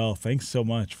as well. Thanks so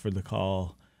much for the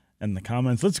call and the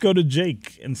comments. Let's go to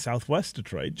Jake in Southwest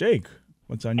Detroit. Jake,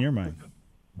 what's on your mind?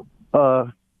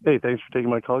 Hey, thanks for taking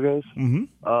my call, guys. Mm-hmm.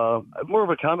 More of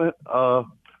a comment.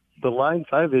 The Line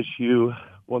 5 issue,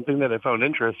 one thing that I found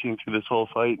interesting through this whole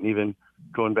fight, and even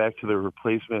going back to the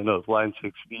replacement of Line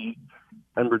 6B,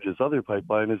 Enbridge's other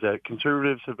pipeline, is that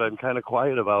conservatives have been kind of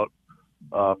quiet about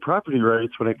property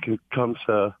rights when it comes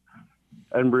to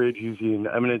Enbridge using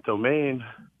eminent domain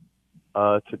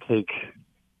to take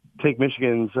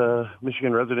Michigan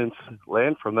residents'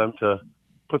 land from them to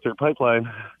put their pipeline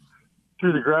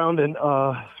through the ground, and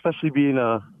especially being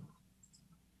a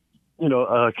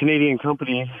Canadian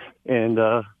company and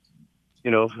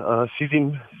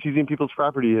seizing people's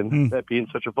property, and that being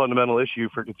such a fundamental issue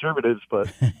for conservatives, but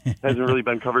hasn't really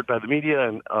been covered by the media,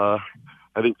 and I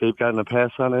think they've gotten a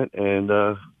pass on it,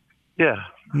 and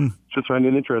just find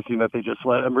it interesting that they just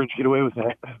let Enbridge get away with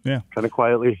that, kind of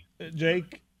quietly.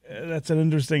 Jake, that's an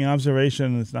interesting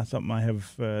observation. It's not something I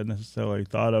have necessarily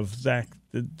thought of. Zach,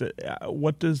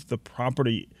 what does the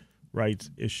property rights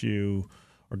issue,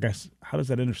 or guess how does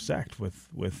that intersect with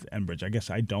Enbridge? I guess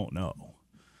I don't know.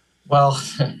 Well,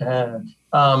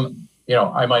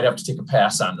 I might have to take a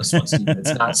pass on this one.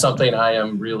 It's not something I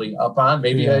am really up on.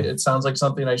 Maybe it sounds like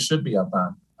something I should be up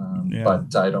on,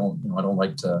 but I don't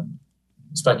like to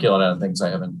speculate on things I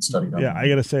haven't studied on. Yeah, I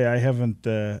got to say I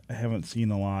haven't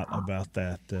seen a lot about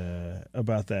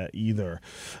that either.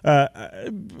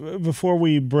 Before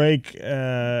we break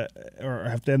or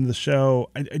have to end the show,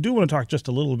 I do want to talk just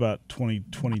a little about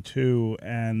 2022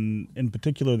 and in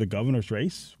particular the governor's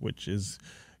race, which is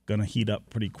going to heat up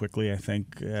pretty quickly, I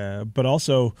think, but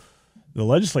also the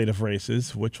legislative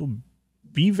races, which will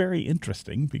be very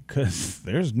interesting because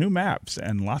there's new maps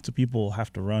and lots of people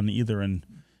have to run either in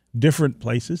different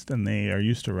places than they are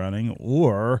used to running,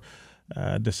 or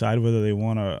decide whether they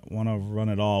want to run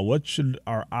at all. What should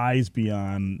our eyes be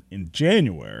on in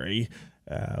January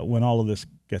when all of this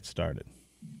gets started?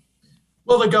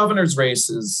 Well, the governor's race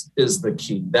is the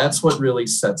key. That's what really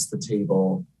sets the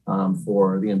table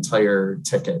for the entire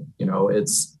ticket.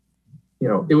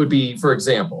 It would be, for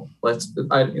example,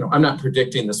 I'm not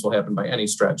predicting this will happen by any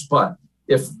stretch, but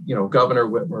if Governor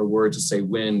Whitmer were to say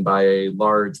win by a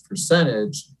large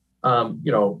percentage,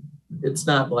 it's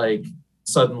not like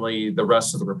suddenly the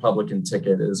rest of the Republican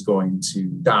ticket is going to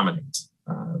dominate.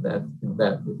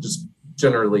 That just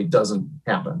generally doesn't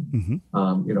happen.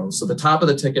 Mm-hmm. So the top of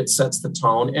the ticket sets the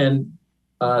tone, and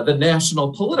the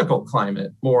national political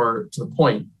climate, more to the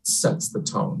point, sets the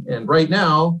tone. And right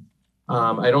now,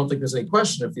 I don't think there's any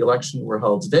question if the election were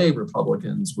held today,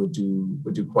 Republicans would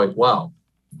do quite well.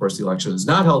 Of course, the election is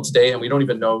not held today, and we don't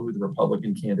even know who the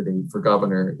Republican candidate for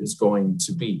governor is going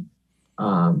to be.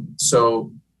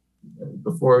 So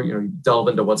before you delve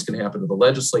into what's going to happen to the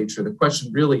legislature, the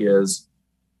question really is,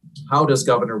 how does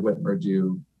Governor Whitmer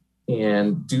do?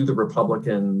 And are the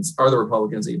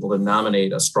Republicans able to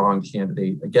nominate a strong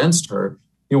candidate against her?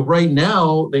 Right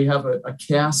now they have a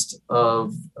cast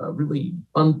of really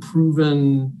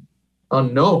unproven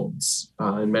unknowns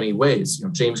in many ways.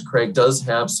 James Craig does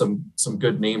have some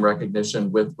good name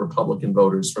recognition with Republican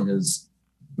voters from his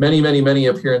many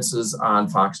appearances on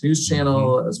Fox News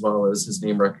Channel, as well as his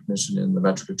name recognition in the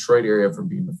Metro Detroit area from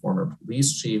being the former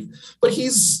police chief. But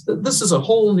this is a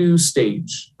whole new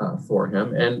stage for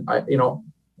him, and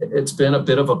it's been a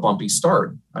bit of a bumpy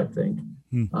start, I think,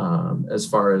 as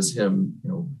far as him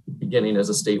beginning as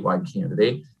a statewide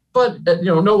candidate. But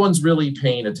no one's really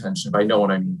paying attention. By no one,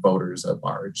 I mean voters at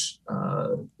large,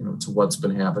 to what's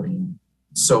been happening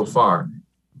so far.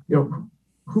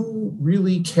 Who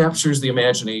really captures the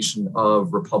imagination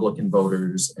of Republican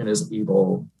voters and is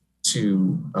able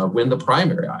to win the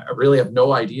primary? I really have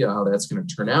no idea how that's going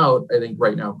to turn out. I think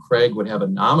right now Craig would have a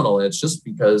nominal edge just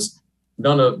because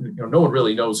no one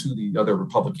really knows who the other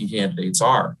Republican candidates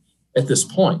are at this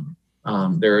point.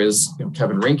 There is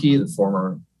Kevin Rinke, the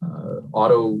former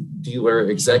auto dealer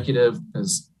executive,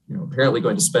 is apparently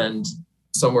going to spend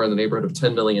somewhere in the neighborhood of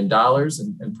 $10 million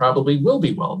and probably will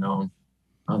be well known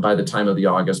by the time of the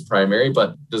August primary.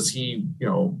 But is he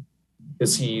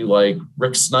like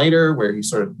Rick Snyder, where he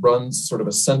sort of runs sort of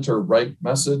a center-right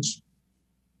message,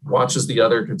 watches the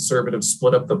other conservatives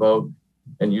split up the vote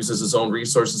and uses his own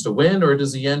resources to win? Or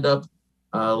does he end up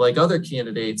like other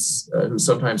candidates who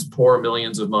sometimes pour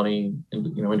millions of money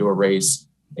into a race,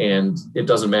 and it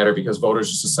doesn't matter because voters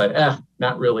just decide,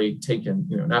 not really taken,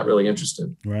 not really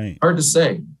interested. Right. Hard to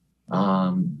say.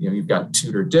 You've got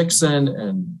Tudor Dixon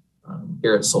and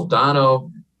Garrett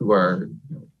Soldano, who are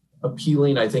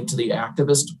appealing, I think, to the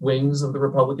activist wings of the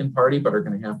Republican Party, but are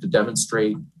going to have to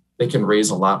demonstrate they can raise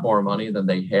a lot more money than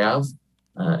they have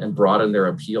and broaden their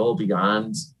appeal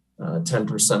beyond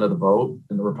 10% of the vote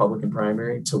in the Republican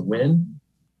primary to win.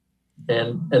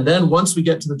 And then once we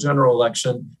get to the general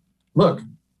election, look,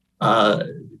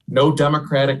 no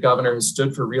Democratic governor has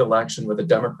stood for re-election with a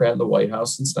Democrat in the White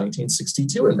House since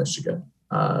 1962 in Michigan.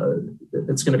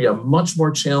 It's going to be a much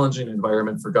more challenging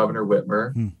environment for Governor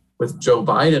Whitmer with Joe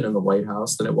Biden in the White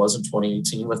House than it was in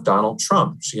 2018 with Donald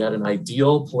Trump. She had an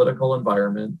ideal political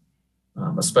environment,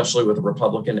 especially with a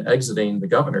Republican exiting the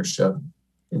governorship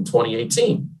in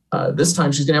 2018. This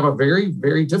time she's going to have a very,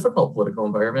 very difficult political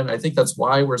environment. I think that's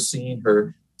why we're seeing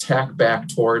her tack back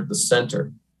toward the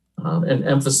center and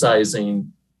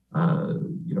emphasizing,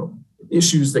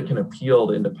 issues that can appeal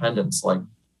to independents, like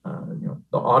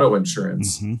the auto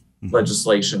insurance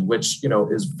legislation, which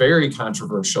is very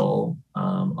controversial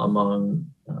among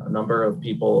a number of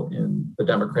people in the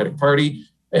Democratic Party,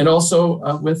 and also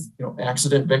with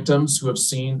accident victims who have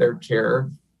seen their care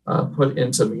put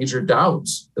into major doubt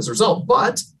as a result.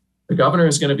 But the governor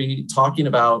is going to be talking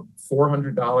about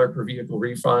 $400 per vehicle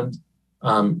refund,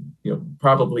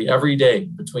 probably every day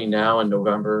between now and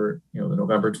November, the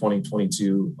November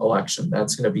 2022 election.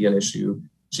 That's going to be an issue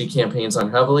she campaigns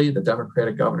on heavily. The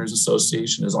Democratic Governors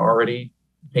Association is already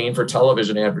paying for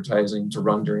television advertising to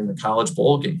run during the college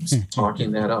bowl games,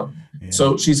 talking that up.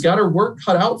 So she's got her work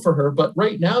cut out for her. But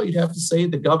right now, you'd have to say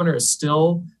the governor is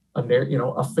still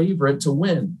a favorite to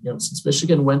win. Since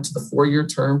Michigan went to the 4-year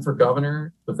term for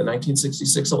governor with the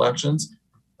 1966 elections,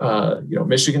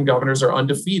 Michigan governors are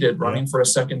undefeated running for a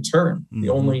second term. The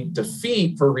only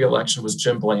defeat for re-election was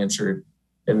Jim Blanchard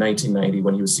in 1990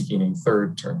 when he was seeking a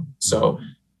third term. So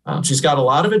she's got a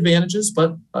lot of advantages,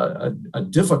 but a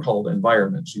difficult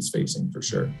environment she's facing for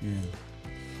sure. Yeah.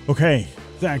 Okay,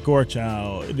 Zach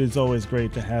Gorchow, it is always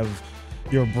great to have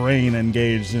your brain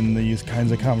engaged in these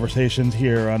kinds of conversations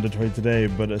here on Detroit Today,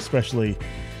 but especially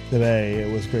today.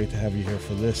 It was great to have you here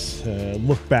for this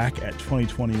look back at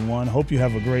 2021. Hope you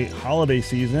have a great holiday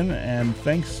season, and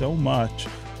thanks so much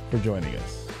for joining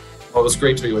us. Well, it was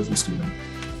great to be with you, Stephen.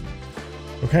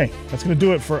 Okay, that's going to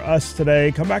do it for us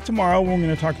today. Come back tomorrow. We're going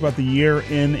to talk about the year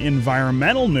in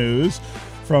environmental news,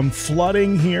 from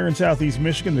flooding here in southeast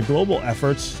Michigan to global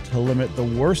efforts to limit the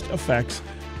worst effects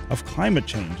of climate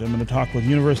change. I'm going to talk with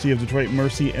University of Detroit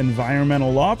Mercy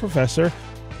environmental law professor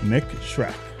Nick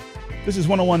Schreck. This is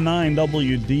 101.9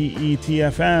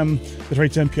 WDET-FM,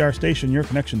 Detroit's NPR station, your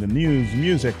connection to news,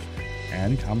 music,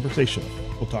 and conversation.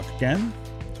 We'll talk again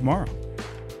tomorrow.